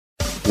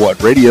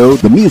What Radio,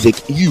 the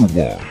music you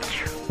want.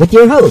 With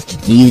your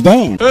host, Keys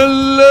Dan.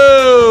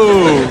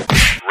 Hello!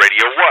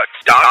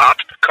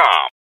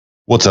 RadioWhat.com.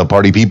 What's up,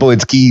 party people?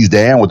 It's Keys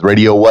Dan with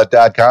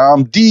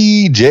RadioWhat.com,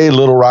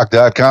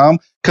 DJLittleRock.com,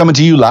 coming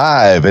to you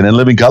live and in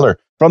living color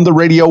from the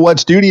Radio What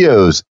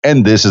studios.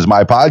 And this is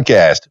my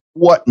podcast,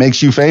 What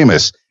Makes You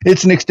Famous.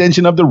 It's an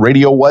extension of the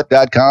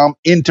RadioWhat.com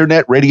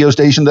internet radio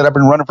station that I've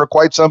been running for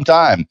quite some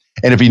time.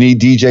 And if you need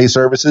DJ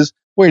services,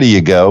 where do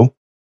you go?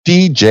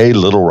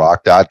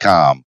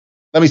 DJLittleRock.com.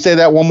 Let me say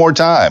that one more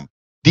time.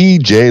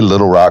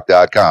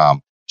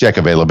 DJLittleRock.com. Check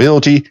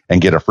availability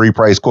and get a free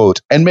price quote.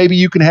 And maybe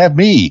you can have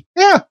me,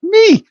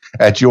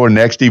 at your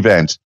next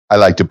event. I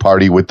like to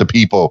party with the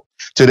people.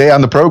 Today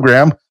on the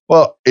program,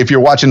 well, if you're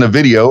watching the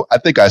video, I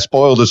think I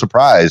spoiled a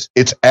surprise.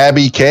 It's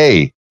Abby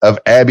K of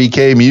Abby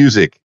K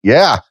Music.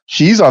 Yeah,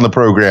 she's on the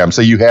program.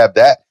 So you have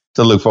that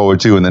to look forward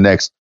to in the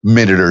next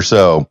minute or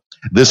so.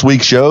 This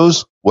week's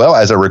shows, well,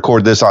 as I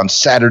record this on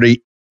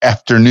Saturday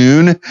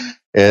afternoon,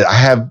 I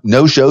have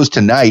no shows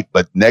tonight,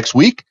 but next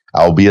week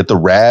I'll be at the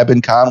Rab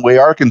in Conway,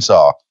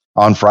 Arkansas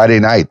on Friday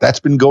night. That's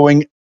been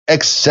going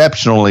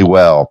exceptionally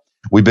well.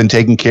 We've been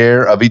taking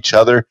care of each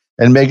other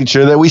and making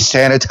sure that we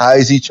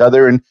sanitize each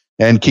other and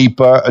keep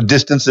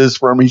distances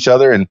from each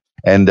other.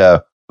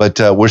 But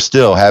we're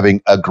still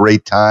having a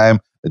great time.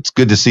 It's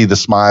good to see the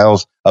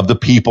smiles of the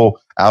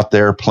people out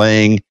there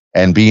playing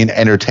and being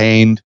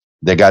entertained.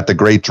 They got the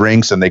great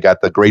drinks and they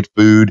got the great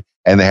food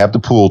and they have the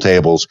pool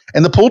tables.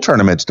 And the pool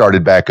tournament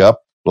started back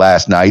up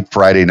last night,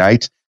 Friday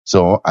night.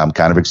 So I'm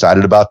kind of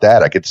excited about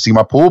that. I get to see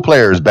my pool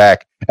players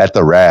back at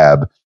the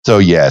Rab. So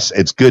yes,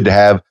 it's good to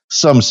have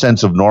some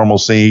sense of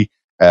normalcy,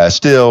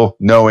 still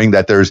knowing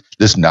that there's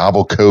this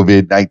novel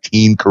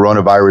COVID-19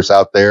 coronavirus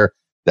out there.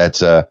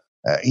 That's,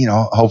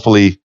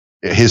 hopefully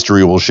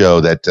history will show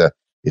that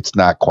it's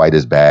not quite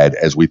as bad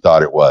as we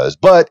thought it was.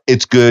 But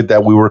it's good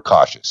that we were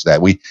cautious,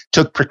 that we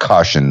took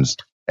precautions.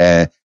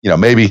 And,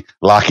 maybe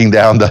locking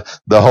down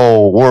the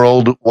whole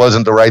world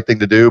wasn't the right thing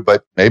to do,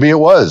 but maybe it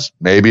was.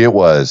 Maybe it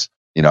was.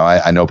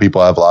 I know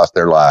people have lost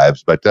their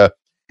lives, but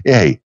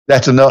hey,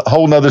 that's a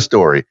whole nother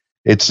story.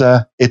 It's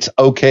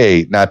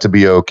okay not to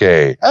be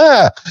okay,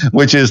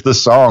 which is the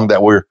song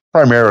that we're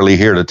primarily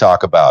here to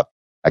talk about.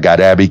 I got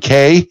Abby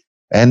K,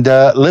 and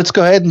let's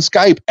go ahead and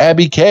Skype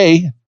Abby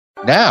K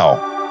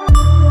now.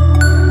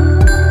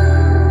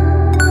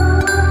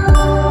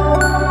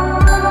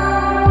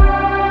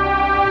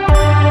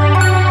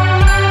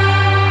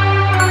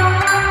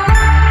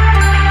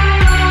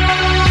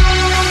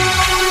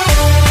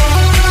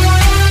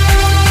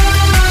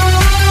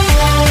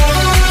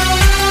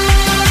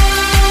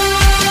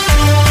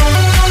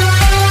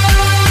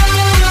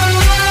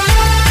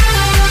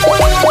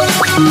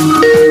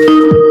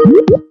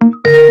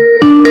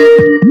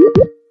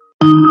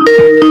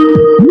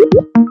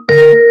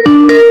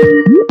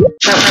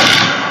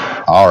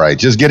 All right,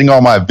 just getting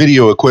all my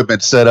video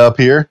equipment set up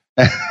here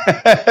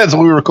as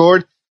we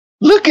record.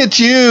 Look at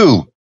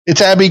you.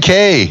 It's Abby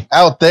K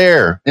out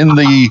there in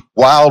the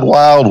wild,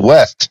 wild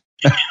west.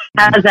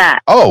 How's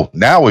that? Oh,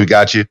 now we've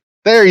got you.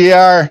 There you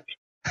are.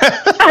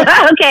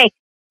 Okay.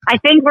 I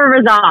think we're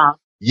resolved.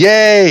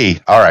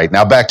 Yay. All right.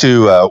 Now back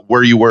to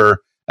where you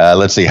were.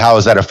 Let's see. How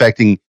is that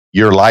affecting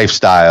your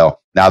lifestyle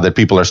now that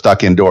people are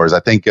stuck indoors? I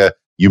think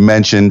you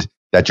mentioned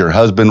that your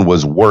husband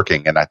was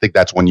working, and I think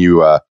that's when you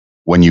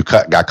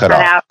got cut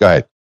off. Out. Go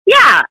ahead.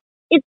 Yeah.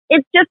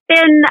 It's just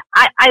been,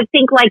 I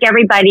think like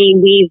everybody,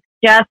 we've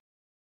just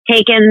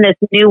taken this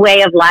new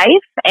way of life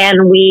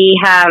and we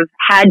have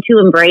had to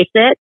embrace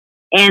it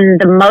in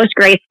the most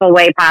graceful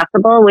way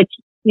possible, which,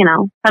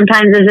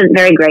 sometimes isn't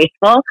very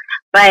graceful.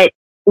 But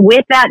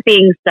with that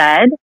being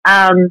said,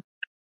 I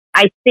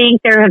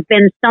think there have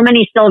been so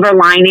many silver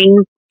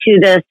linings to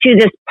this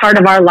part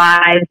of our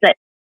lives that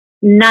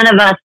none of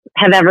us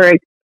have ever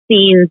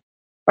seen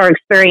or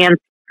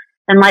experienced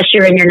unless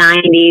you're in your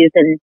 90s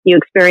and you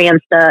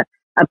experienced a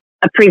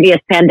previous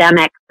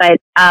pandemic. But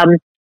I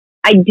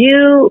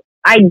do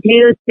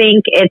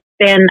think it's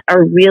been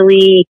a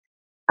really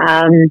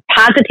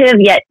positive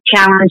yet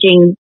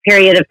challenging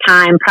period of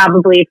time,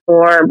 probably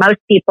for most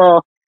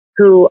people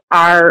who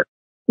are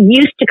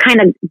used to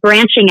kind of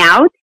branching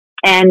out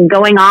and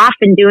going off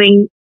and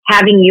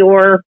having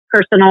your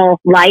personal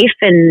life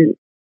and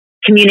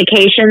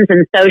communications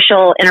and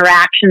social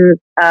interactions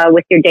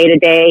with your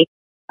day-to-day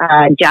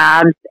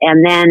jobs,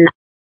 and then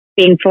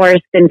being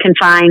forced and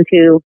confined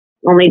to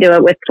only do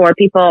it with 4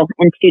 people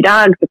and 2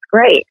 dogs. It's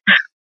great.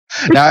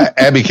 Now,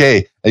 Abby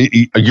K,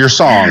 your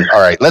song. All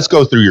right, let's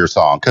go through your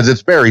song because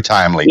it's very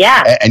timely.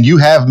 Yeah. And you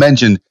have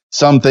mentioned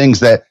some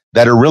things that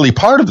are really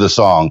part of the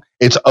song.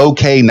 It's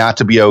okay not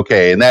to be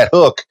okay. And that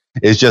hook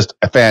is just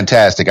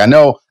fantastic. I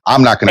know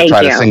I'm not going to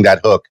try to sing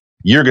that hook.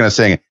 You're going to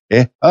sing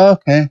it.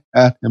 Okay,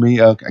 not to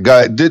be okay. Go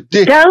ahead.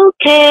 It's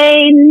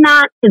okay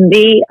not to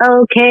be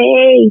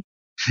okay.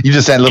 You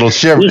just sent little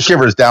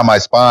shivers down my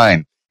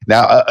spine.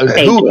 Now,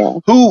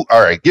 who,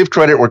 all right, give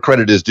credit where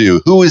credit is due.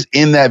 Who is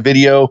in that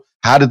video?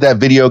 How did that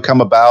video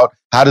come about?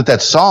 How did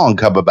that song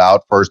come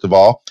about, first of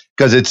all?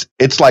 Because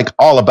it's like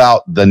all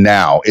about the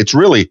now. It's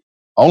really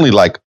only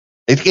like,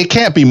 it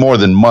can't be more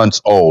than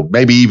months old,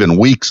 maybe even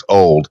weeks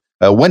old.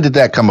 When did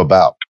that come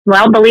about?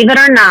 Well, believe it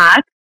or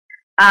not,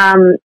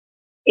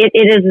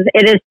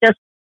 it's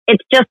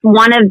just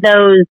one of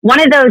those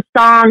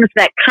songs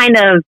that kind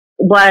of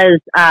was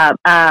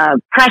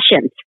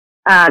prescient,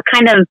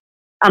 kind of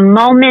a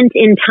moment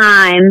in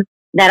time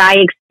that I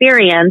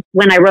experienced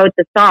when I wrote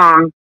the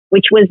song,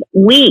 which was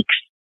weeks.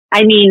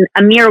 I mean,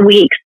 a mere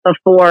weeks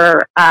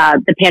before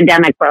the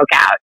pandemic broke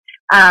out.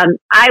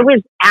 I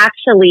was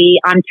actually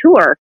on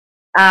tour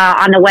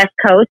on the West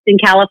Coast in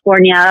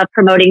California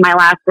promoting my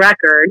last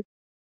record.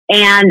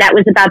 And that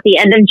was about the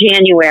end of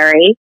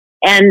January.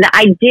 And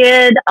I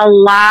did a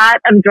lot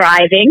of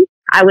driving.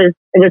 It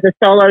was a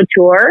solo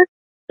tour.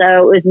 So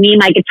it was me,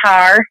 my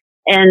guitar,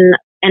 and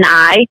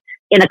I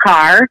in a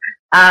car.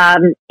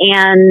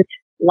 And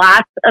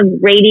lots of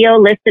radio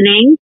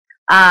listening,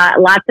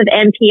 lots of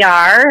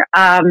NPR.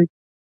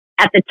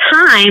 At the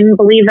time,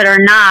 believe it or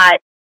not,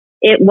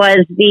 it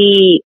was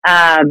the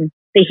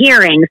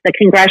hearings, the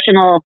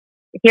congressional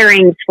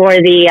hearings for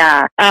the,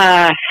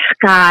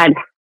 God,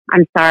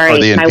 I'm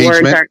sorry, my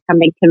words aren't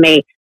coming to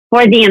me,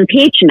 for the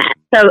impeachment.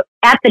 So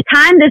at the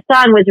time this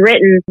song was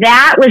written,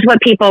 that was what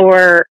people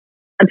were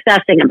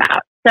obsessing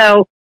about.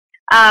 So,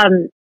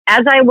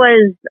 as I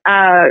was,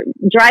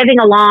 driving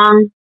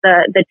along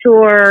the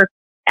tour,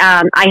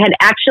 I had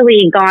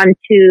actually gone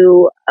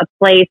to a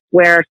place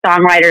where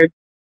songwriters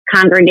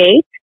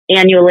congregate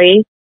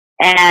annually,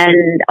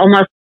 and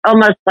almost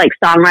like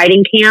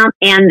songwriting camp.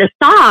 And the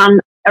song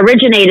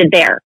originated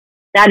there.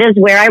 That is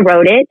where I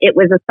wrote it. It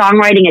was a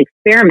songwriting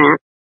experiment.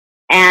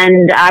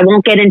 And I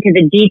won't get into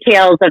the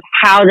details of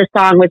how the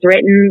song was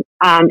written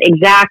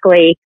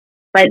exactly,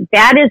 but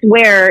that is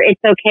where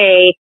It's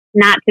Okay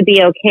Not to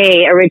Be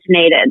Okay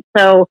originated.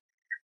 So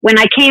when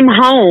I came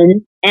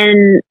home,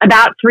 and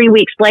about 4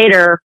 weeks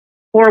later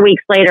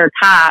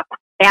top,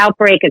 the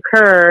outbreak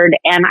occurred,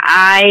 and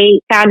I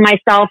found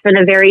myself in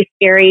a very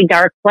scary,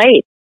 dark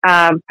place,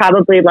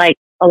 probably like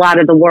a lot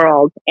of the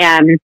world.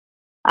 And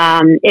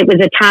it was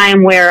a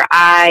time where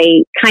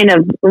I kind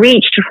of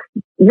reached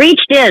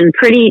in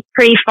pretty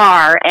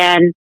far,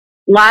 and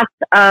lots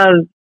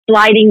of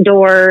sliding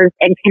doors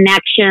and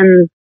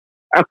connections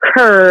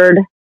occurred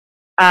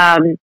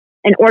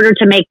in order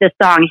to make this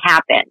song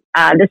happen.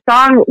 The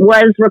song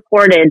was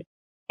recorded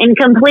in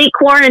complete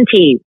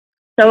quarantine,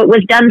 so it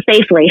was done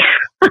safely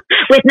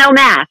with no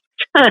mask.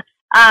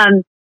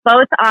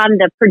 Both on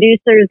the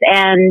producers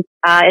and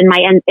in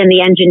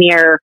the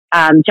engineer,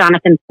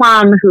 Jonathan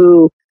Plum,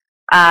 who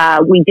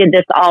we did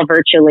this all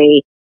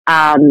virtually,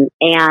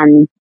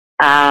 and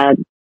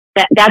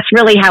that's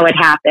really how it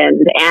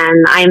happened.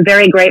 And I am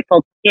very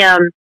grateful to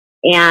him.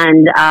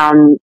 And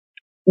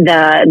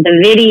the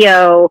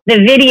video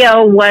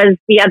was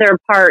the other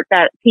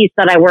piece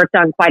that I worked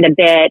on quite a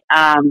bit.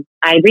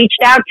 I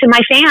reached out to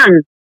my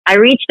fans. I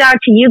reached out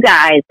to you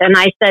guys, and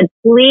I said,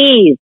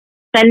 please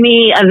send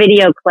me a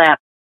video clip.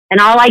 And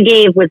all I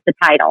gave was the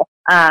title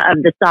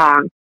of the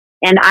song,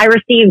 and I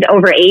received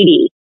over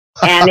 80.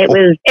 And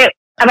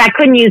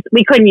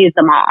we couldn't use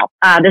them all.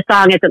 The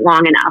song isn't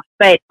long enough,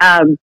 but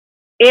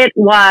it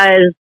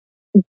was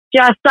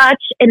just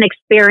such an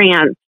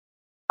experience.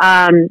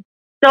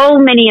 So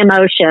many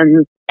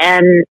emotions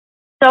and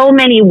so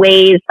many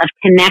ways of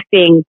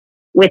connecting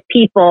with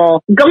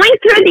people going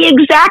through the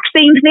exact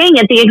same thing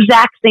at the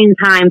exact same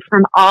time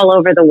from all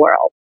over the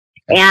world.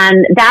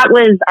 And that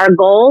was our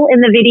goal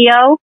in the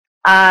video.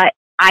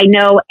 I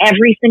know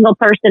every single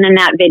person in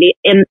that video,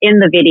 in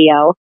the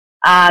video.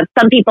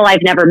 Some people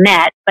I've never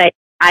met, but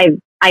I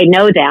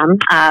know them,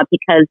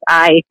 because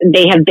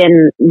they have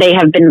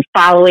been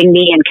following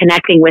me and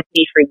connecting with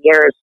me for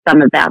years,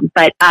 some of them.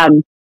 But,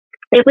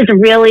 it was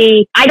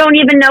really, I don't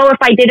even know if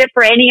I did it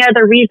for any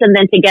other reason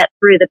than to get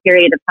through the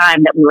period of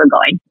time that we were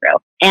going through.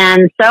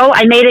 And so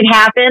I made it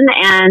happen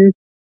and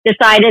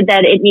decided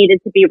that it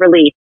needed to be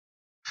released.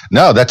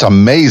 No, that's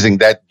amazing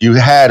that you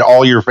had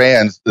all your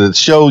fans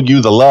show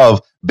you the love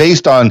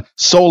based on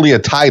solely a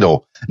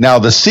title. Now,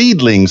 the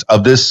seedlings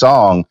of this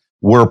song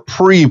were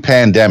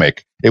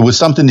pre-pandemic. It was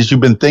something that you've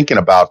been thinking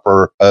about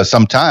for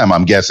some time,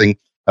 I'm guessing.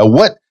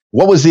 What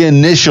was the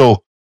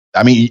initial,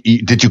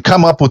 did you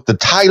come up with the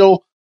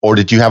title, or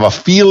did you have a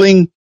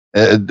feeling?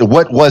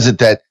 What was it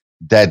that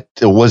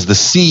was the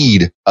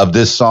seed of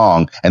this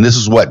song? And this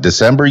is what,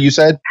 December, you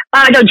said?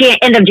 No,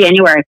 end of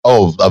January.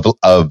 Oh,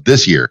 of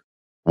this year.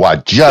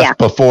 What, just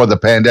before the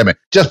pandemic,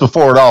 just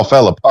before it all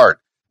fell apart.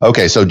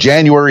 Okay, so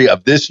January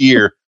of this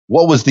year,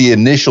 what was the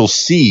initial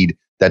seed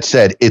that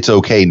said it's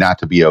okay not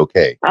to be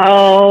okay?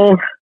 Oh,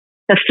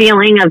 the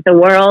feeling of the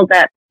world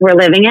that we're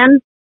living in.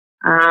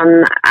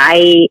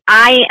 I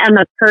am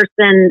a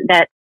person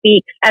that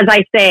speaks, as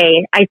I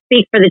say, I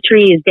speak for the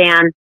trees,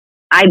 Dan.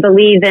 I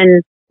believe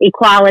in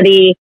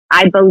equality.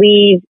 I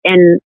believe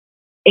in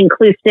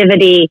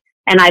inclusivity,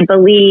 and I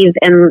believe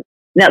in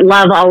that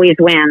love always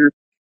wins.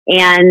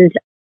 And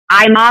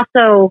I'm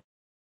also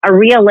a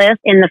realist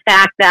in the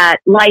fact that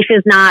life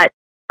is not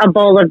a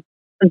bowl of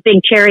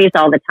big cherries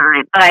all the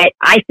time. But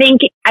I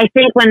think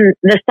when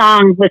the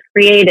song was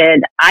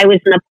created, I was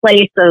in a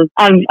place of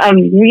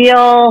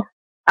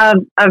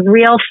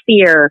real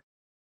fear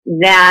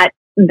that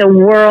the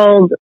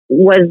world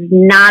was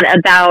not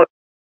about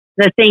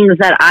the things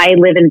that I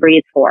live and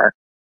breathe for.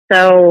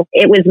 So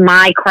it was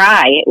my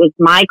cry. It was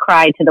my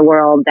cry to the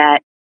world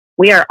that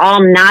we are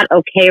all not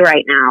okay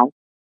right now.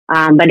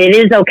 But it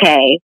is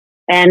okay.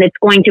 And it's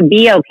going to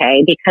be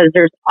okay because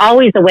there's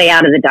always a way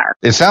out of the dark.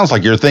 It sounds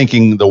like you're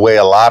thinking the way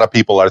a lot of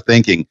people are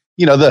thinking.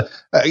 You know,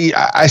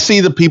 I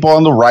see the people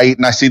on the right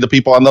and I see the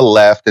people on the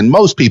left, and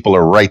most people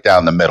are right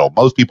down the middle.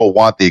 Most people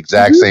want the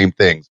exact same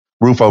things: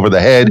 roof over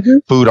the head,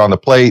 food on the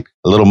plate,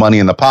 a little money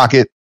in the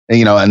pocket, and,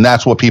 you know, and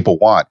that's what people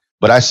want.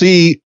 But I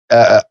see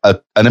an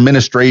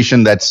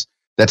administration that's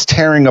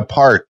tearing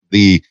apart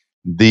the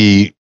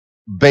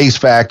base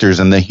factors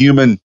and the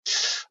human.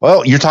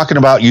 Well, you're talking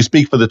about, you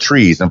speak for the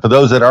trees, and for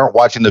those that aren't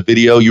watching the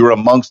video, you're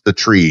amongst the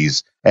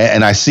trees,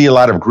 and I see a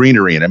lot of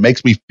greenery, and it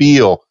makes me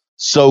feel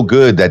so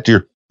good that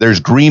there's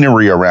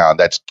greenery around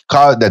that's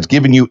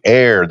giving you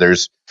air.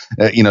 There's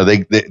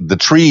the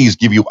trees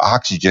give you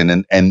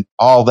oxygen, and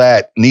all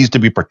that needs to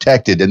be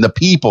protected, and the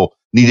people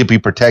need to be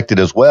protected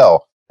as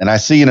well. And I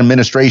see an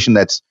administration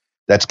that's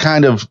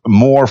kind of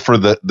more for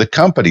the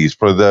companies,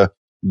 for the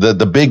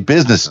big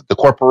businesses, the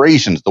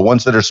corporations, the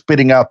ones that are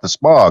spitting out the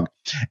smog.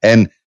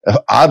 And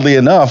oddly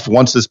enough,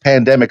 once this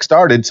pandemic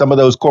started, some of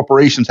those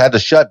corporations had to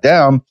shut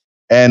down.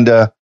 And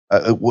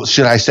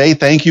should I say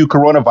thank you,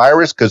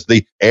 coronavirus, because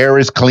the air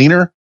is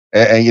cleaner?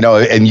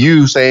 And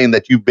you saying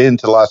that you've been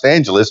to Los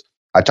Angeles,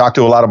 I talked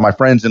to a lot of my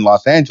friends in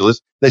Los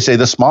Angeles. They say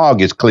the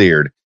smog is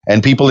cleared,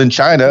 and people in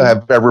China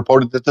have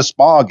reported that the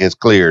smog is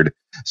cleared.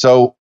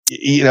 So,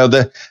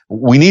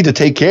 we need to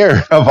take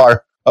care of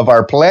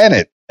our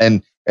planet.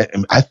 And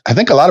I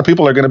think a lot of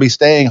people are going to be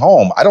staying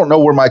home. I don't know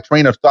where my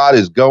train of thought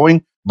is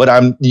going,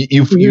 but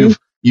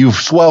you've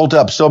swelled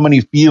up so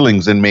many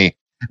feelings in me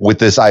with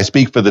this. I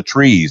speak for the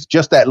trees.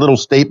 Just that little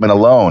statement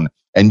alone,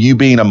 and you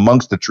being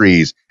amongst the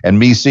trees, and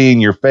me seeing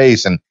your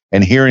face and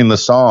hearing the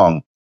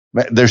song.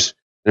 There's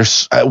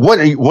what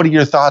are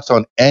your thoughts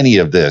on any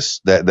of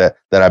this that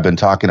I've been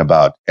talking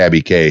about,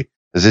 Abby K?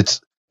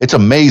 Because it's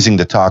amazing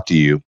to talk to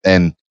you,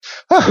 and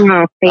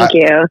thank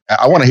you.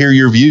 I want to hear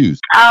your views.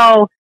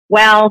 Oh,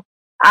 well,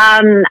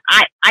 I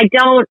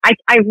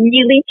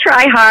really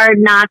try hard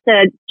not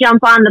to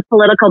jump on the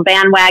political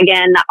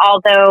bandwagon,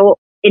 although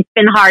it's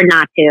been hard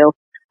not to.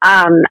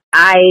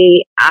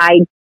 I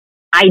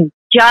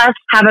just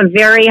have a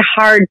very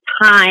hard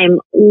time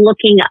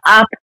looking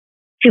up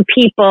to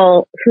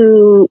people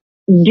who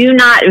do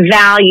not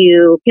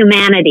value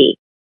humanity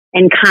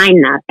and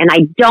kindness. And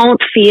I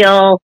don't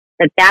feel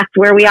that that's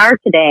where we are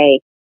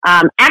today.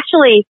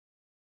 Actually,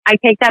 I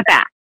take that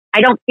back.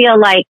 I don't feel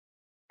like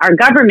our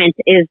government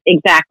is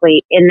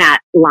exactly in that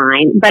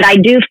line, but I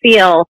do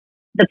feel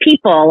the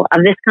people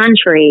of this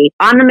country,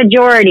 on the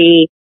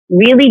majority,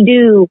 really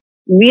do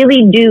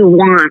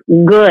want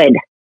good.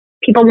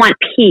 People want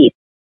peace.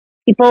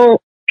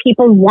 People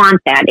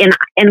want that.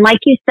 And like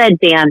you said,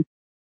 Dan,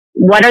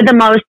 what are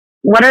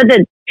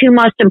the three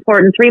most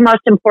important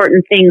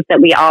things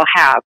that we all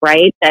have,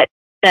 right?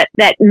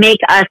 That make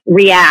us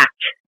react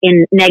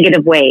in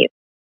negative ways.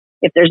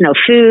 If there's no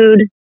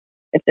food,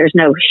 if there's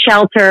no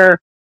shelter,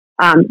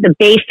 the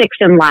basics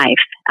in life,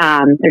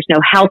 there's no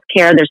health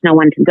care, there's no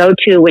one to go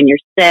to when you're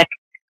sick.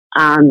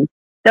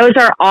 Those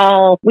are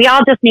all, we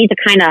all just need to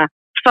kind of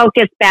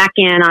focus back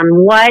in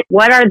on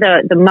what are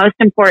the most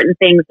important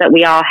things that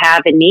we all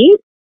have and need,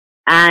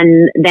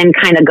 and then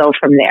kind of go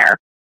from there.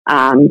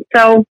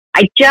 So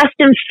I just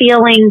I'm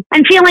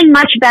feeling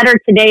much better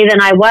today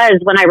than I was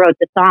when I wrote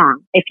the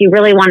song. If you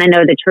really want to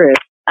know the truth,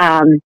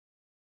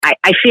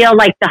 I feel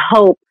like the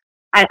hope.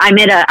 I'm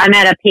at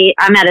a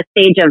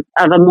stage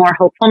of a more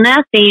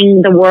hopefulness,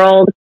 seeing the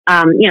world.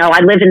 I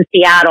live in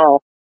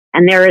Seattle,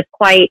 and there is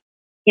quite,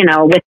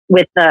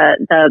 with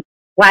the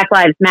Black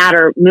Lives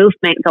Matter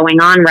movement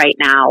going on right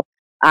now.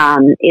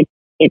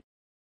 It's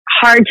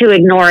hard to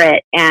ignore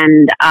it,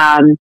 and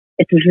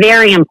it's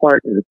very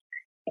important.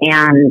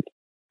 And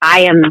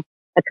I am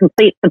a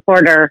complete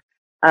supporter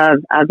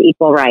of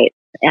equal rights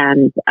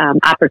and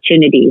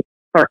opportunities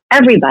for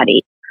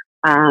everybody.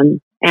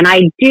 And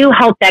I do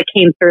hope that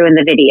came through in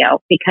the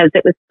video, because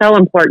it was so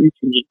important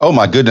to me. Oh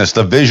my goodness,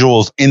 the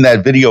visuals in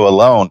that video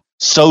alone,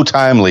 so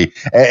timely.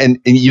 And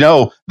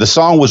the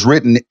song was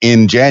written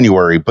in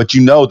January, but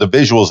the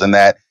visuals in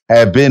that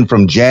have been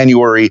from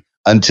January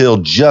until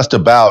just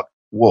about,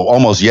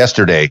 almost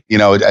yesterday.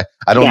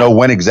 I don't know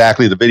when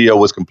exactly the video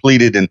was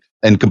completed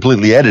and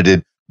completely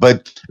edited,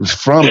 but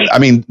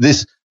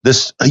this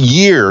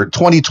year,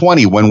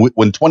 2020,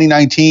 when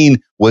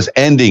 2019 was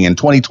ending and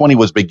 2020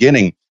 was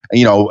beginning,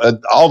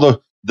 all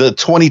the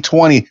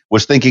 2020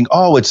 was thinking,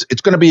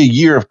 it's going to be a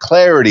year of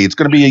clarity. It's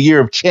going to be a year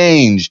of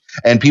change,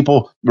 and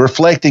people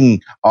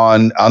reflecting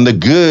on the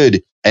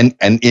good.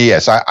 And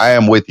yes, I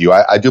am with you.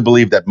 I do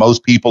believe that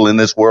most people in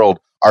this world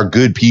are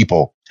good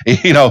people.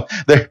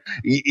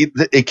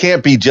 It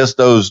can't be just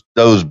those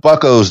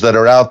buckos that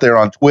are out there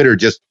on Twitter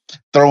just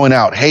throwing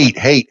out hate,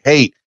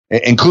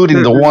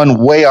 including the one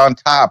way on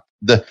top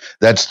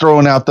that's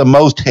throwing out the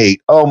most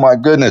hate. Oh my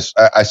goodness.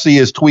 I see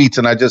his tweets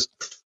and I just,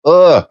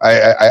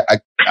 I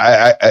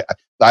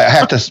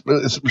have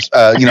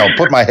to,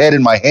 put my head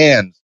in my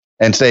hands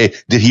and say,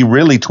 did he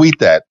really tweet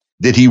that?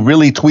 Did he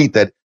really tweet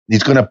that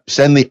he's going to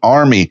send the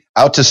army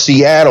out to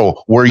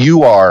Seattle where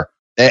you are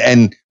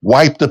and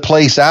wipe the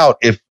place out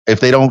if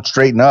they don't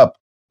straighten up?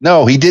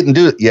 No, he didn't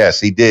do it. Yes,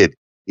 he did.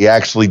 He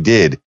actually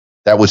did.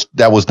 That was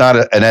not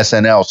an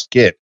SNL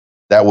skit.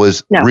 That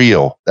was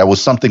real. That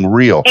was something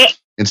real.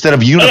 Instead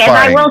of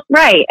unifying.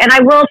 And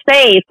I will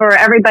say for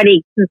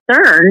everybody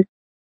concerned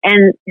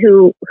and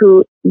who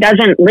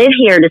doesn't live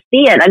here to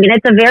see it, I mean,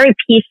 it's a very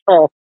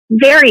peaceful.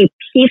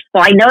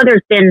 I know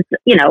there's been,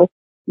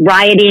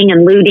 rioting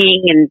and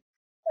looting and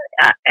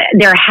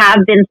there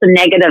have been some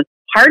negative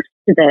parts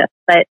to this,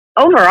 but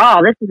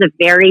overall, this is a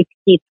very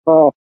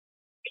peaceful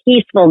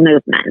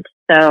movement.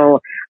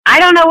 So I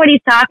don't know what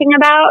he's talking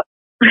about.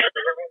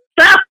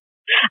 So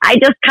I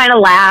just kind of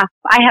laugh.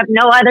 I have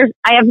no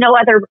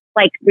other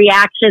like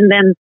reaction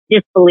than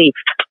disbelief.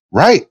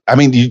 Right. I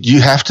mean,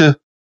 you have to.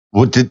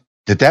 What did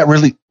that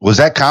really? Was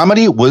that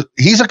comedy?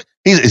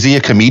 Is he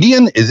a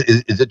comedian?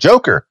 Is a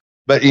joker?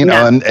 But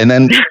and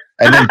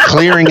then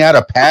clearing out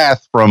a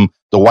path from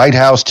the White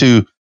House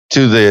to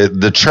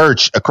the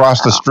church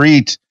across the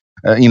street.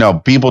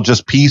 People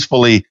just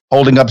peacefully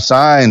holding up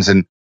signs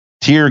and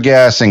tear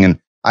gassing. And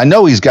I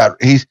know he's got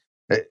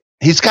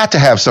to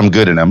have some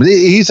good in him.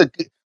 He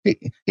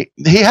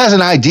has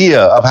an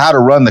idea of how to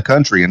run the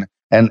country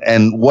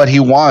and what he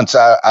wants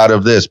out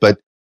of this, but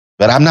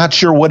I'm not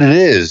sure what it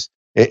is.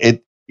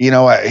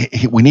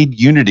 We need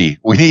unity.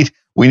 We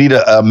need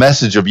a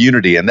message of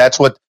unity, and that's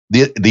what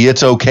the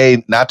 "It's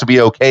Okay Not to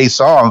Be Okay"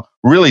 song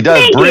really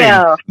does bring.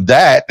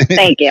 That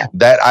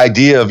that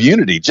idea of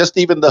unity. Just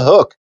even the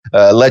hook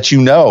lets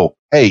you know,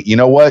 hey, you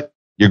know what?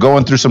 You're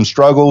going through some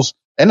struggles.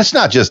 And it's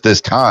not just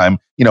this time,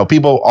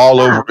 people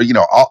all over,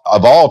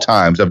 of all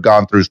times have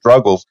gone through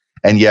struggles.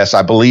 And yes,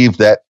 I believe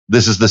that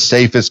this is the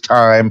safest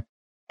time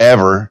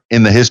ever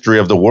in the history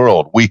of the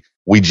world.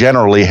 We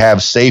generally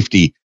have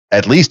safety,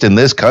 at least in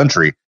this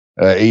country,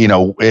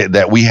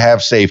 that we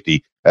have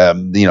safety.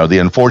 The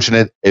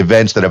unfortunate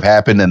events that have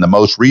happened and the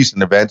most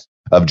recent events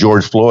of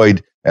George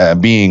Floyd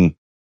being,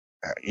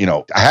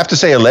 I have to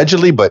say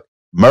allegedly, but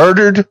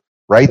murdered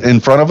right in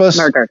front of us.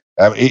 Murdered.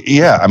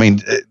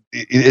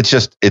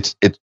 It's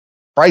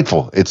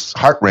frightful. It's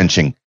heart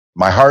wrenching.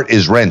 My heart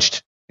is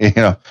wrenched,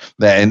 and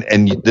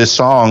this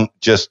song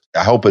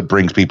I hope it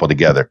brings people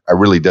together. I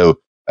really do,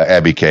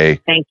 Abby K.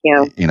 Thank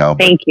you.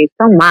 Thank you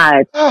so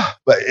much.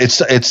 But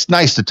it's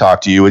nice to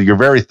talk to you. You're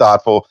very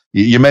thoughtful.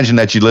 You mentioned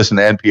that you listen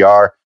to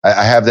NPR.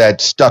 I have that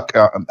stuck.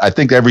 I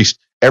think every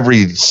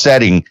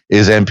setting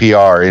is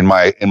NPR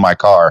in my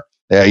car.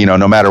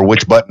 No matter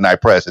which button I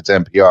press, it's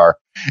NPR.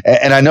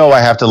 And I know I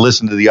have to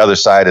listen to the other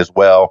side as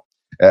well.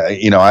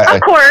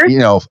 Of course.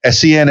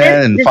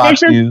 CNN and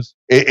Fox News.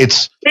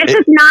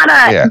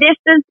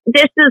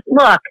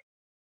 Look,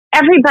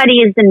 everybody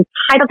is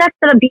entitled. That's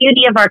the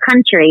beauty of our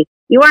country.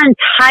 You are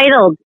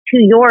entitled to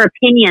your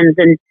opinions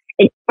and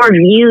your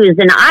views.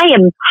 And I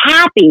am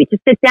happy to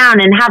sit down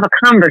and have a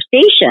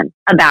conversation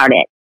about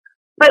it.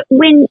 But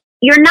when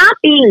you're not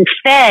being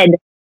fed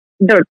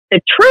the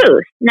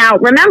truth. Now,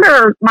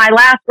 remember my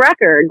last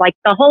record, like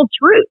the whole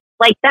truth.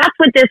 Like that's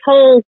what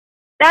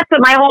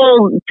my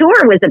whole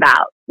tour was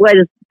about,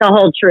 was the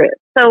whole truth.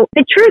 So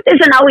the truth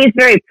isn't always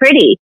very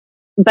pretty,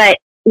 but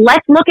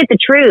let's look at the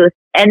truth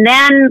and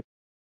then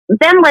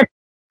let's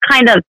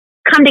kind of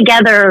come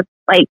together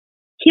like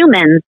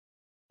human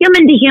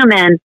to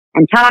human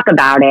and talk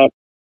about it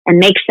and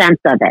make sense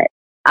of it.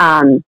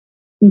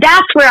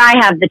 That's where I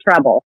have the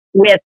trouble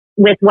with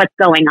what's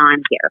going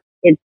on here.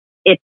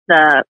 It's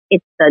the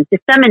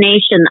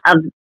dissemination of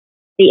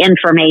the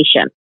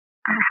information.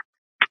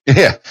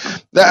 Yeah,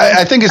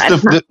 I think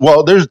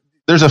it's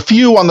there's a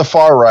few on the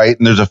far right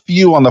and there's a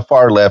few on the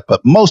far left,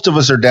 but most of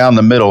us are down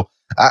the middle.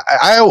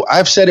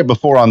 I've said it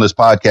before on this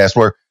podcast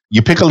where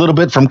you pick a little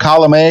bit from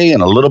column A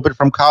and a little bit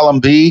from column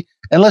B,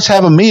 and let's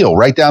have a meal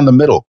right down the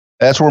middle.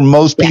 That's where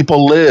most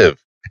people live.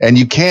 And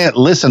you can't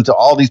listen to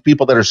all these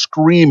people that are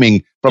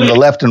screaming from the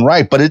left and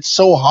right, but it's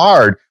so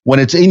hard when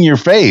it's in your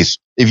face.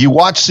 If you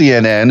watch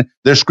CNN,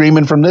 they're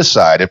screaming from this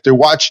side. If they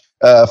watch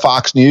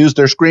Fox News,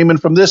 they're screaming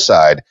from this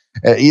side.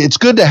 It's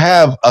good to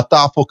have a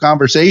thoughtful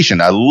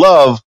conversation. I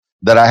love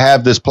that I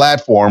have this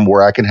platform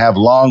where I can have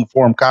long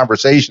form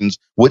conversations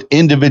with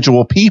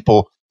individual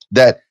people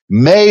that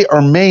may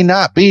or may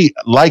not be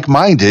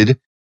like-minded,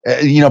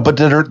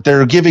 but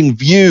they're giving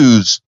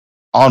views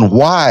on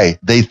why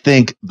they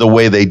think the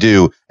way they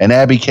do. And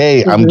Abby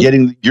K, I'm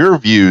getting your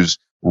views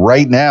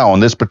right now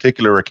on this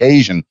particular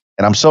occasion.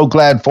 And I'm so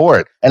glad for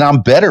it. And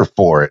I'm better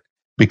for it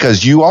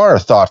because you are a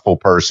thoughtful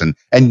person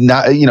and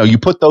not, you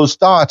put those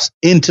thoughts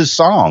into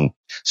song.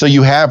 So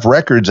you have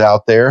records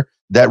out there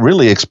that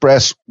really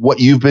express what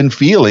you've been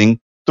feeling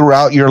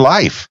throughout your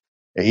life.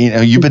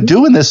 You've been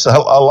doing this a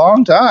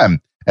long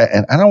time.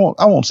 And I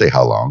won't say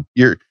how long.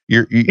 You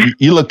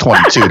look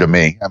 22 to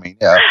me. I mean,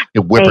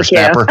 you're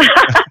whippersnapper.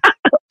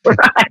 Right.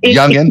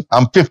 Youngin.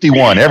 I'm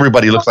 51.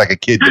 Everybody looks like a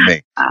kid to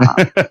me.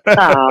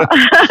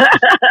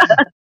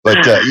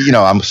 But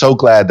I'm so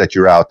glad that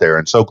you're out there,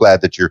 and so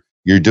glad that you're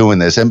doing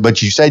this.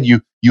 But you said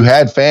you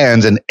had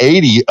fans, and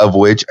 80 of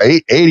which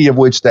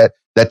that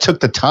took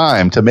the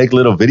time to make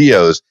little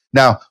videos.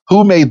 Now,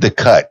 who made the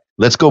cut?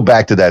 Let's go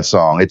back to that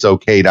song. It's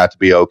okay not to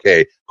be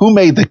okay. Who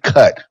made the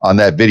cut on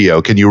that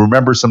video? Can you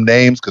remember some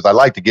names? Because I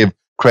like to give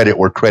credit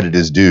where credit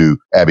is due,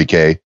 Abby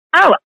K.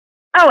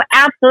 Oh,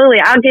 absolutely.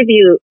 I'll give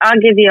you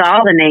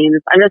all the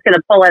names. I'm just going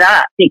to pull it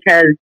up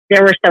because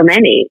there were so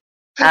many.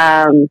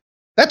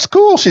 That's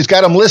cool. She's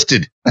got them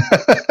listed.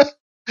 I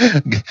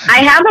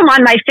have them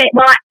on my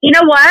well, you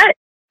know what?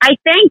 I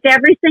thanked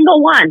every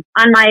single one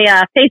on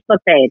my Facebook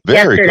page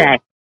yesterday.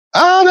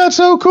 Cool. Oh, that's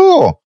so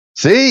cool.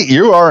 See,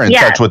 you are in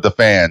touch with the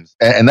fans,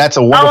 and that's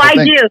a wonderful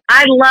thing. Do.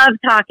 I love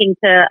talking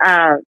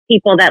to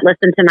people that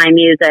listen to my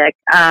music.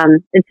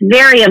 It's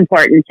very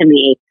important to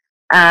me.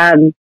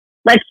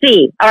 Let's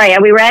see. All right,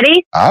 are we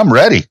ready? I'm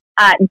ready.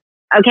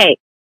 Okay.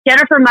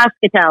 Jennifer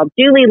Muscatel,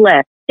 Julie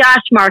Liss,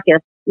 Josh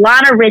Marcus,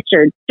 Lana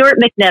Richards, Stuart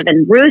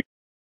McNevin, Ruth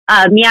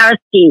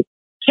Miarski,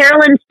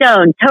 Carolyn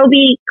Stone,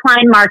 Toby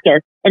Klein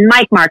Marcus, and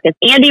Mike Marcus,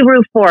 Andy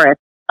Rue Forrest,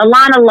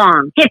 Alana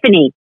Long,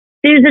 Tiffany,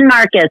 Susan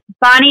Marcus,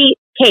 Bonnie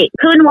Kate,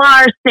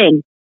 Kunwar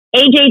Singh,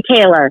 AJ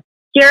Taylor,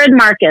 Jared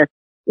Marcus,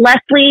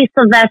 Leslie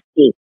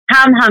Silvesky,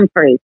 Tom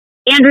Humphreys,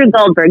 Andrew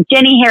Goldberg,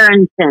 Jenny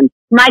Harrington,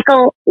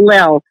 Michael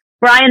Lill,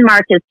 Brian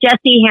Marcus,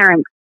 Jesse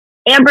Herring,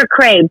 Amber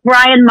Cray,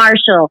 Brian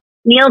Marshall,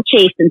 Neil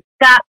Chasen,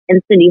 Scott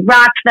and Cindy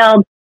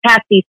Rockfeld,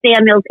 Patsy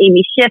Samuels,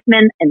 Amy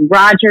Schiffman, and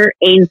Roger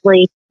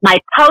Ainsley, my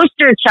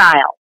poster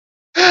child.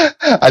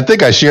 I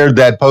think I shared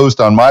that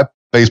post on my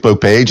Facebook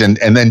page, and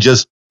then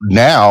just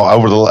now,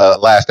 over the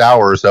last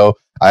hour or so,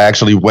 I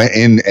actually went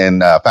in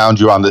and found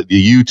you on the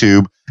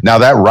YouTube. Now,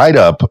 that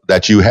write-up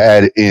that you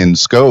had in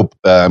Scope,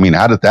 how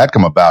did that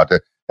come about?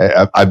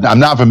 I'm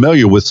not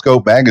familiar with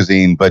Scope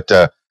magazine, but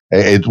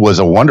it was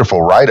a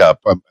wonderful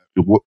write-up.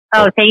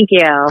 Thank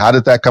you. How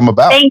did that come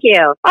about? Thank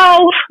you.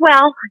 Oh,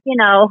 well,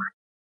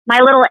 my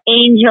little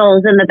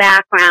angels in the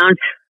background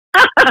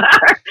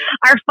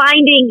are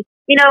finding,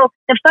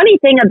 the funny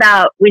thing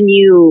about when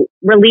you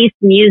release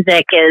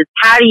music is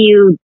how do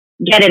you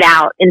get it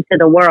out into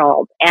the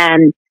world?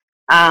 And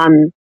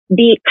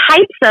the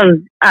types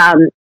of,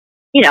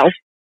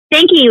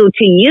 thank you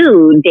to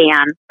you,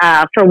 Dan,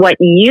 for what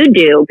you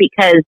do,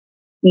 because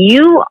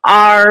you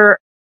are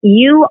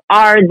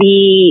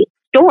the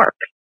stork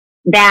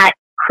that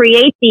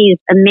create these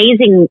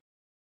amazing,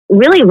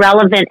 really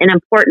relevant and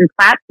important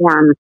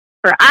platforms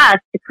for us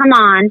to come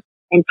on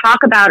and talk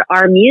about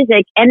our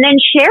music and then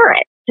share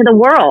it to the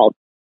world.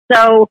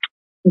 So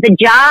the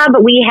job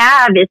we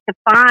have is to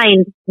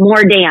find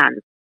more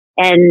Dans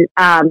and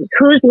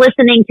who's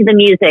listening to the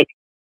music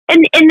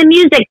and the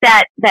music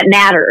that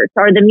matters,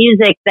 or the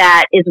music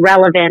that is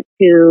relevant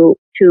to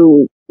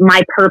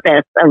my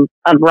purpose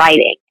of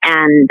writing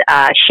and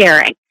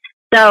sharing.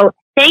 So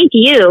thank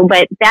you,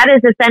 but that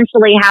is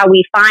essentially how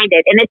we find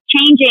it. And it's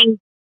changing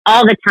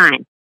all the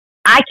time.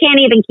 I can't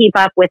even keep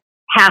up with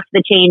half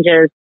the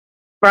changes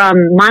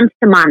from month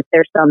to month.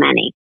 There's so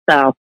many.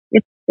 So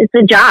it's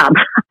a job.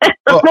 It's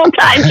a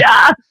full-time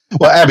job.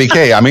 Well, Abby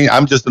K,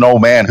 I'm just an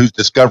old man who's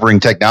discovering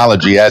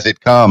technology as it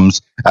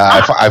comes.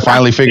 I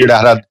finally figured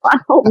out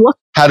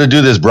how to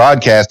do this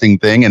broadcasting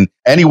thing. And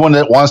anyone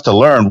that wants to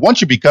learn,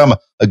 once you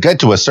get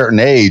to a certain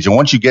age, and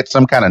once you get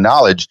some kind of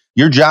knowledge,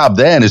 your job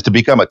then is to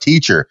become a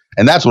teacher.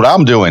 And that's what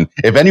I'm doing.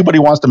 If anybody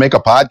wants to make a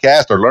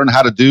podcast or learn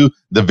how to do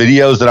the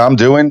videos that I'm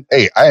doing,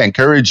 hey, I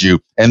encourage you.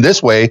 And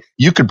this way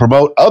you can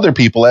promote other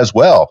people as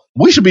well.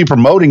 We should be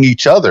promoting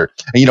each other.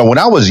 And, when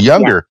I was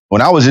younger,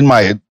 when I was in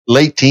my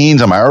late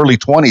teens and my early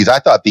 20s, I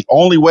thought the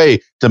only way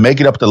to make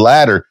it up the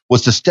ladder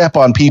was to step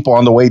on people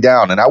on the way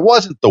down. And I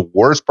wasn't the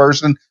worst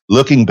person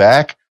looking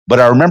back, but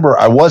I remember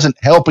I wasn't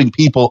helping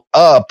people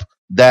up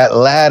that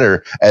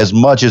ladder as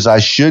much as I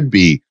should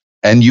be.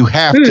 And you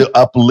have to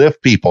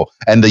uplift people.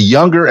 And the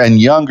younger and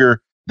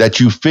younger that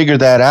you figure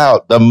that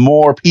out, the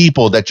more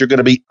people that you're going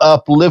to be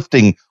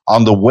uplifting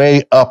on the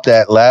way up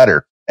that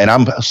ladder. And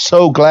I'm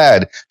so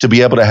glad to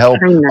be able to help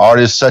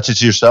artists such as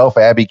yourself,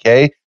 Abby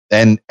K,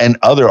 and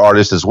other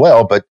artists as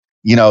well. But,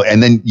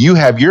 and then you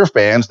have your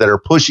fans that are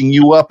pushing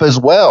you up as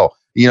well,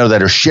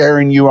 that are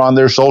sharing you on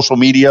their social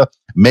media,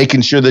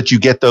 making sure that you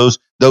get those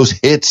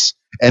hits.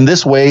 And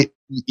this way,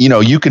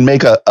 you can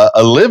make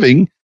a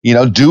living,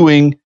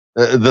 doing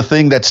the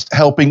thing that's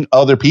helping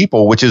other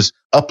people, which is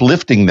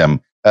uplifting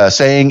them,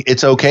 saying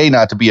it's okay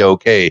not to be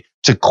okay,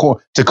 to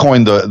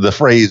coin the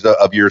phrase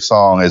of your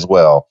song as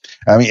well.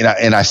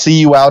 And I see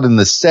you out in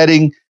the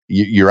setting.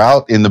 You're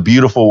out in the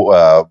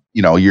beautiful,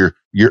 you're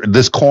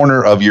this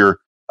corner of your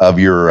what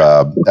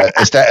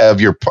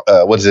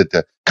is it?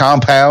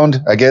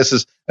 Compound, I guess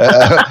is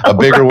a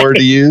bigger word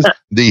to use.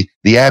 The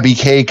Abby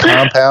K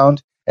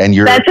compound. And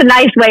that's a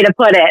nice way to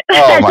put it.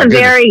 Oh, that's a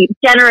very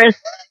generous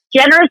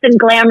generous and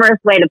glamorous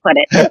way to put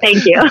it. So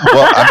thank you.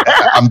 Well,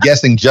 I'm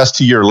guessing just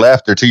to your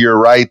left or to your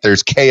right,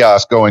 there's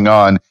chaos going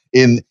on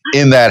in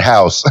that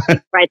house.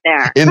 Right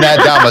there. In that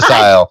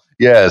domicile.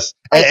 Yes.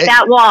 Like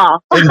that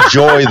wall.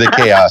 Enjoy the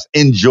chaos.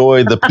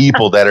 Enjoy the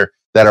people that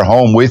are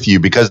home with you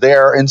because they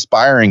are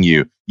inspiring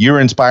you. You're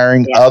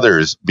inspiring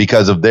others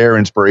because of their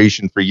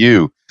inspiration for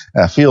you.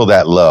 Feel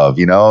that love,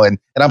 and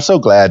I'm so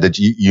glad that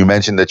you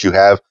mentioned that you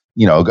have,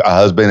 a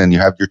husband and you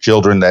have your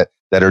children that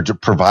are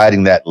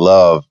providing that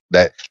love,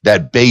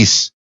 that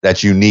base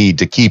that you need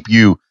to keep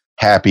you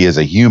happy as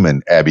a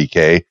human, Abby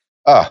K.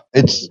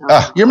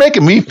 You're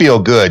making me feel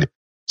good.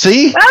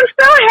 See? I'm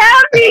so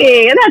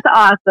happy. That's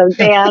awesome,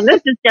 Dan.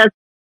 This is just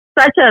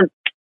such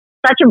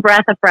a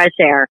breath of fresh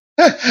air.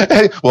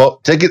 Well,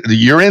 take it.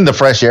 You're in the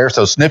fresh air,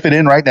 so sniff it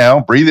in right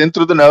now. Breathe in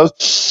through the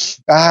nose.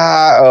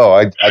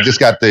 I just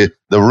got the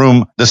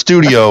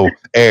studio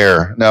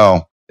air.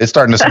 No, it's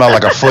starting to smell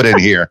like a foot in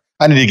here.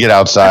 I need to get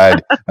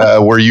outside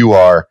where you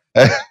are.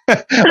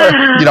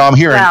 I'm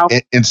here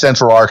in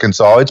Central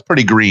Arkansas. It's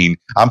pretty green.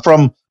 I'm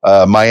from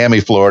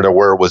Miami, Florida,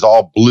 where it was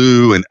all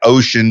blue and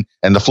ocean,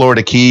 and the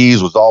Florida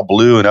Keys was all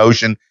blue and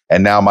ocean,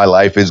 and now my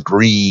life is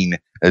green.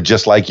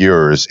 Just like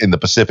yours in the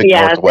Pacific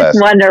Northwest.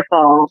 It's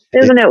wonderful.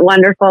 Isn't it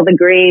wonderful, the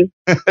green?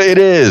 It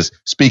is.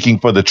 Speaking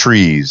for the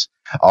trees.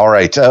 All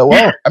right.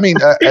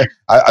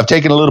 I've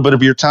taken a little bit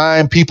of your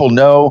time. People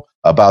know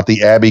about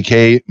the Abby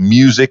K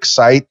music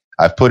site.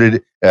 I've put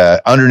it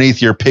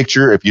underneath your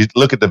picture. If you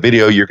look at the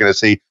video, you're going to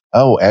see,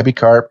 Abby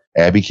Karp,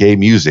 Abby K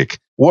music.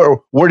 Where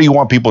do you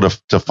want people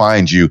to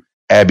find you,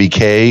 Abby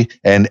K?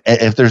 And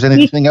if there's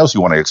anything else you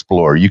want to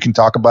explore, you can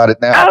talk about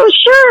it now. Oh,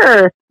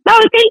 sure. No,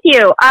 thank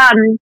you.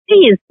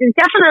 Please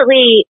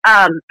definitely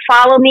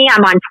follow me.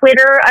 I'm on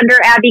Twitter under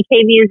Abby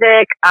K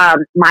Music.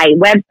 My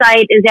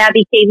website is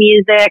Abby K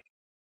Music.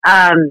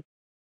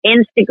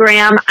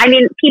 Instagram.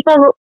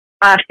 People,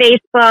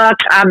 Facebook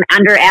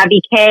under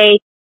Abby K.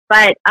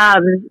 But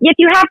if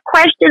you have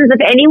questions, if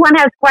anyone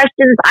has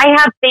questions, I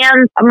have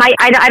fans.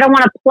 I don't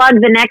want to plug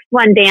the next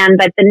one, Dan,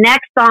 but the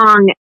next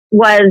song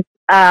was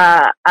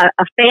a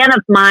fan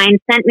of mine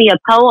sent me a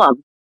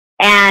poem,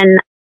 and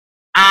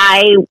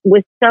I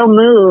was so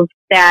moved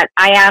that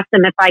I asked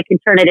him if I could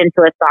turn it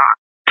into a song.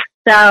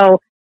 So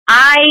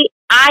I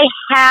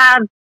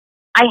have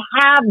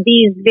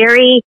these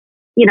very,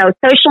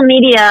 social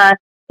media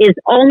is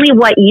only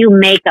what you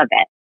make of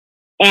it.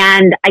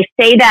 And I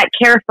say that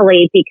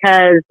carefully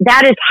because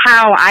that is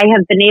how I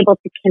have been able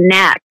to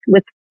connect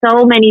with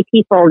so many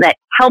people that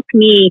helped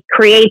me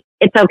create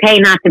It's Okay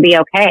Not to Be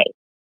Okay.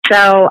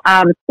 So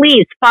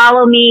please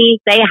follow me,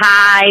 say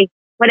hi,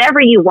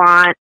 whatever you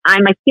want.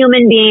 I'm a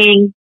human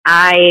being.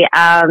 I'm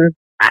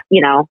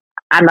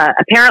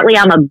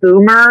a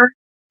boomer.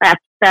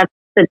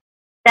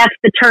 That's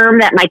the term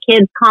that my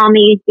kids call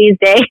me these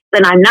days,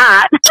 and I'm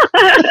not.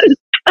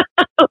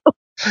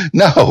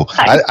 No,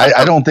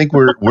 I don't think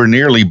we're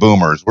nearly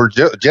boomers. We're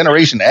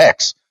Generation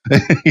X.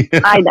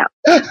 I know,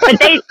 but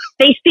they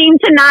seem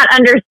to not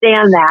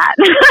understand that.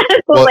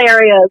 It's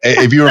hilarious.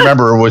 If you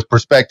remember with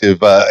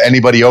perspective,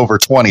 anybody over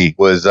 20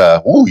 was,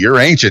 you're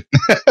ancient.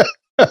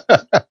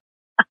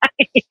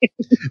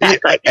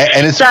 Exactly.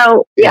 And it's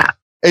yeah.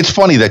 It's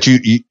funny that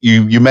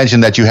you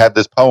mentioned that you have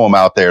this poem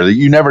out there that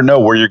you never know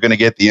where you're going to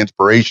get the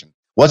inspiration.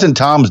 Wasn't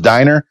Tom's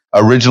Diner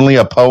originally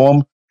a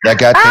poem that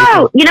got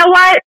taken? You know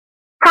what?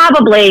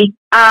 Probably. Is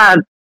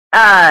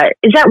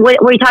that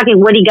were you talking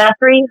Woody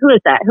Guthrie? Who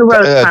is that? Who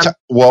wrote Tom?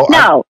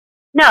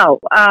 No.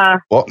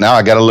 Well, now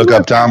I got to look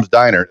up Tom's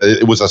Diner.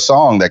 It was a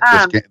song that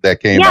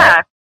came out.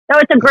 Yeah. No,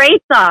 it's a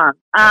great song.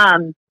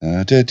 I'm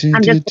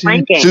just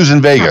blanking.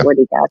 Susan Vega.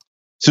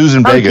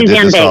 Susan Vega did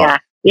the song.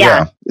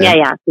 Yeah,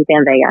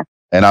 Suzanne Vega.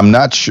 And I'm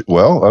not sure.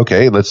 Well,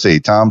 okay, let's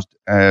see. Tom's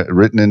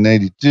written in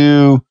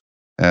 82.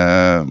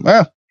 I'm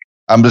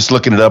just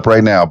looking it up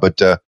right now, but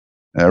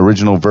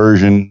original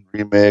version,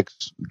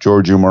 remix,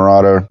 Giorgio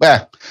Moroder.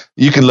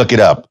 You can look it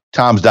up.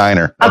 Tom's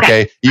Diner.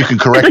 Okay. You can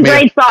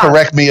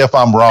correct me if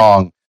I'm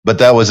wrong, but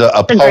that was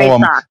a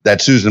poem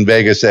that Susan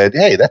Vega said,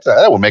 hey,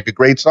 that would make a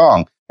great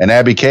song. And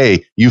Abby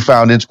K, you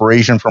found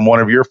inspiration from one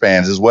of your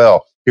fans as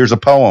well. Here's a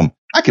poem.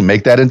 I can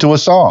make that into a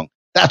song.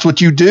 That's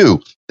what you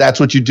do. That's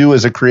what you do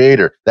as a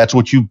creator. That's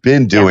what you've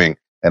been doing. Yeah.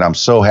 And I'm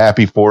so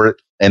happy for it.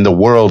 And the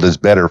world is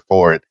better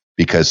for it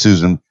because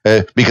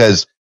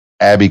because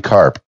Abby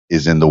Karp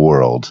is in the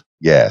world.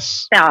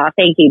 Yes. Oh,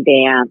 thank you,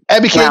 Dan.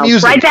 Abby K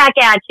Music. Right back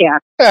at you.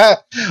 Come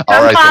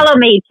follow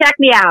me. Check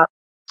me out.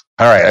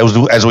 All right.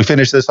 As we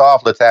finish this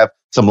off, let's have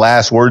some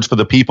last words for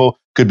the people.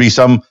 Could be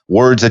some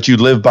words that you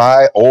live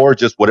by or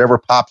just whatever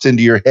pops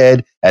into your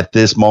head at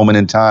this moment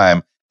in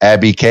time.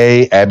 Abby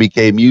K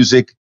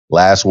Music.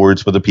 Last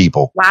words for the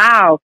people.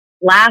 Wow.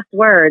 Last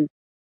words,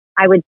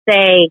 I would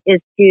say, is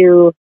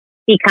to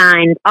be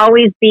kind.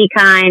 Always be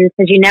kind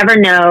because you never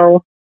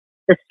know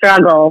the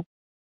struggle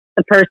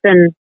the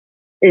person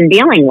is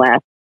dealing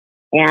with.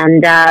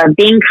 And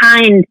being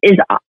kind is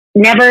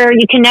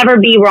you can never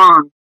be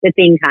wrong with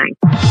being kind.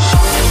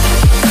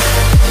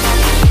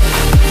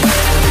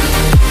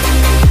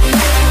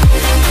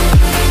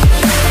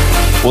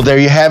 Well, there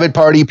you have it,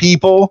 party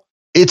people.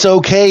 It's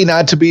okay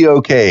not to be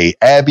okay.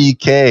 Abby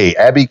K,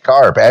 Abby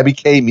Karp, Abby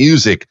K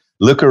Music.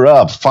 Look her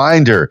up,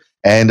 find her,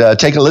 and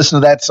take a listen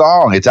to that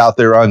song. It's out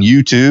there on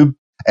YouTube,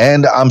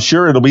 and I'm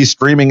sure it'll be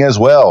streaming as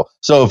well.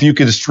 So if you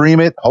can stream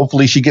it,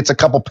 hopefully she gets a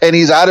couple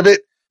pennies out of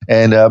it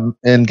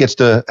and gets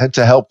to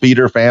help feed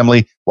her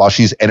family while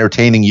she's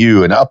entertaining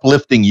you and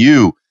uplifting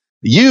you,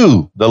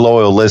 the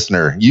loyal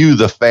listener, you,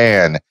 the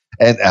fan.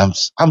 And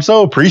I'm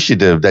so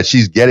appreciative that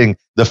she's getting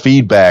the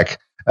feedback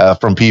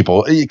from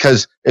people,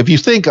 because if you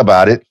think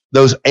about it,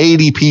 those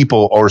 80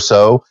 people or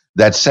so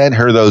that sent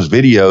her those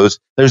videos,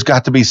 there's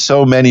got to be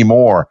so many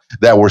more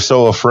that were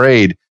so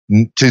afraid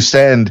to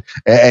send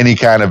any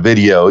kind of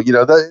video. You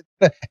know, the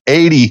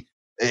 80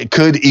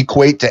 could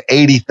equate to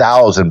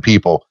 80,000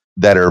 people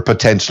that are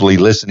potentially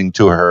listening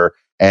to her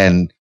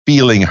and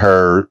feeling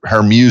her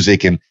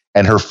music and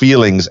her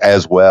feelings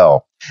as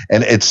well.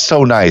 And it's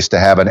so nice to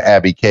have an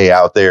Abby K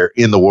out there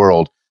in the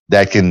world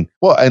that can,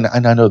 well, and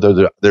I know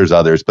there's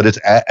others, but it's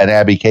an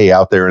Abby K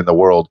out there in the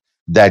world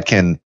that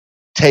can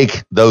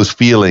take those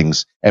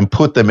feelings and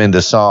put them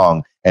into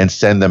song and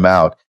send them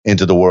out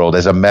into the world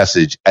as a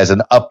message, as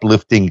an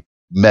uplifting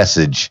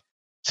message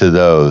to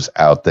those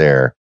out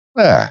there.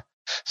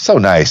 So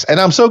nice.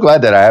 And I'm so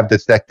glad that I have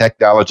this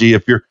technology.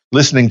 If you're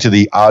listening to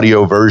the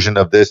audio version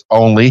of this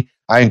only,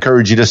 I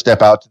encourage you to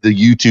step out to the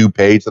YouTube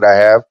page that I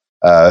have.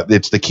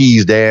 It's the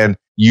Keys Dan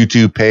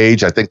YouTube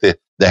page. I think the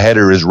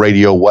header is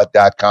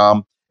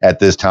radiowhat.com at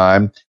this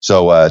time.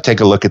 So take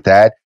a look at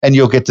that, and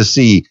you'll get to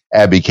see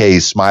Abby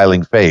K's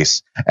smiling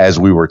face as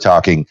we were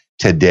talking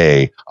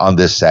today on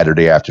this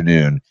Saturday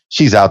afternoon.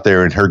 She's out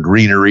there in her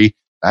greenery.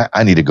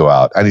 I need to go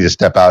out. I need to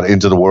step out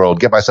into the world,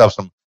 get myself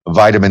some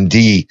vitamin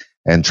D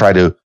and try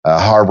to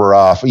harbor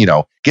off,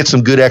 get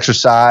some good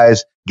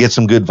exercise, get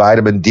some good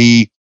vitamin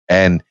D,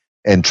 and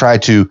try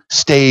to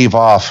stave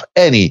off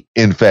any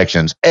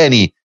infections,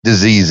 any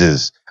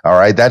diseases. All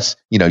right. That's,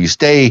 you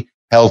stay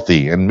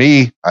healthy. And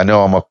me, I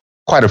know I'm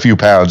quite a few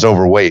pounds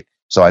overweight,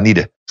 so I need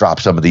to drop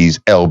some of these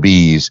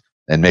LBs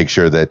and make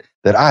sure that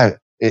I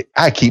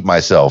keep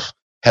myself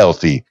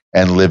healthy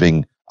and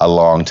living a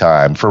long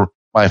time for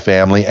my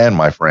family and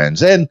my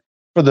friends and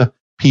for the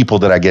people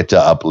that I get to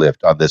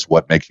uplift on this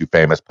What Makes You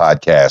Famous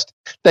podcast.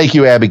 Thank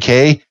you, Abby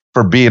K,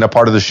 for being a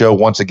part of the show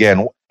once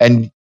again.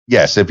 And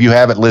yes, if you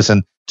haven't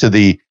listened to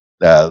the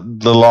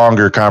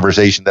longer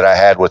conversation that I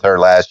had with her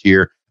last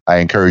year, I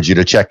encourage you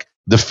to check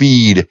the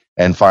feed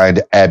and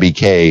find Abby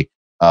K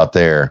out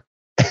there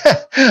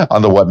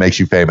on the What Makes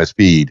You Famous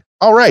feed.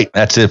 All right,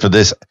 that's it for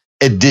this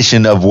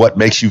edition of What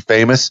Makes You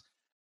Famous.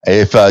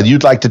 If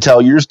you'd like to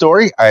tell your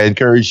story, I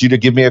encourage you to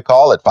give me a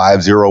call at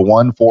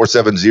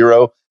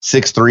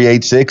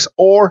 501-470-6386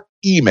 or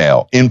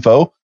email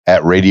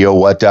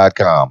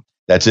info@radiowhat.com.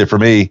 That's it for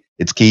me.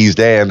 It's Keys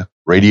Dan,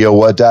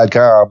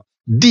 radiowhat.com,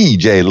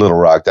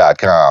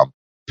 DJLittleRock.com.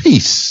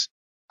 Peace.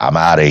 I'm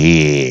out of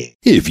here.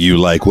 If you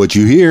like what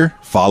you hear,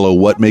 follow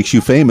What Makes You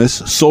Famous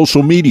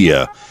social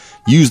media.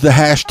 Use the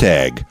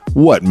hashtag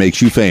What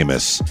Makes You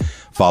Famous.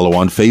 Follow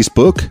on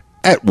Facebook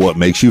at What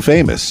Makes You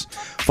Famous.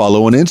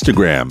 Follow on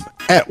Instagram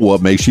at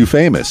What Makes You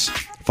Famous.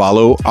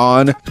 Follow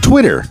on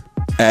Twitter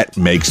at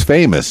Makes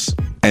Famous.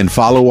 And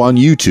follow on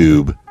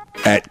YouTube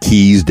at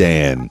Keys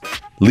Dan.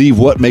 Leave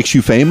What Makes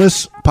You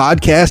Famous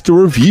podcast a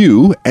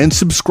review and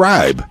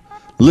subscribe.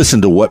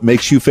 Listen to What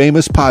Makes You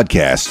Famous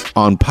podcast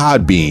on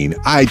Podbean,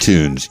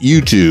 iTunes,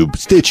 YouTube,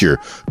 Stitcher,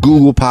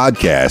 Google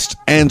Podcasts,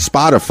 and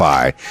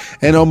Spotify,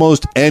 and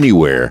almost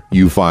anywhere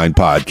you find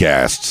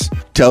podcasts.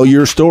 Tell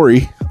your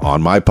story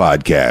on my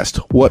podcast,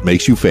 What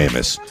Makes You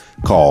Famous.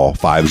 Call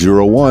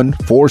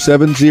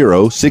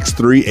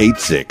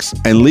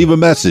 501-470-6386 and leave a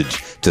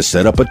message to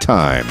set up a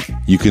time.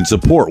 You can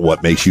support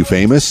What Makes You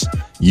Famous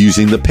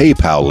using the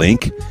PayPal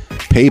link,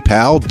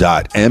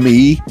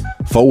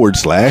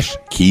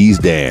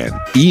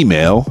 paypal.me/KeysDan.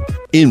 Email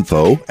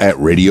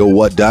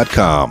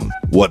info@radiowhat.com.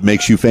 What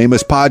Makes You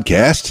Famous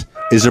podcast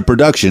is a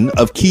production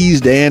of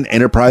Keys Dan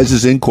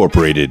Enterprises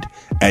Incorporated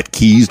at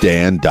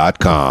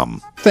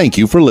keysdan.com. Thank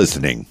you for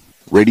listening.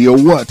 Radio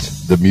What?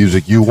 The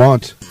music you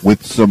want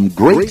with some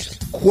great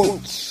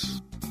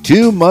quotes.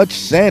 Too much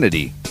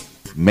sanity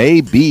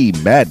may be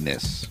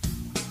madness.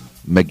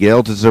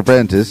 Miguel de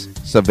Cervantes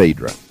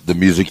Saavedra. The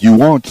music you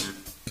want.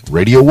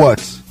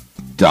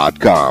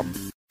 RadioWhat.com.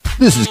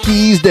 This is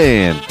Keys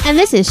Dan. And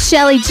this is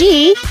Shelly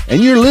G.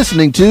 And you're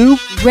listening to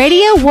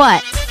Radio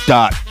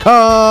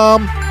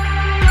What.com.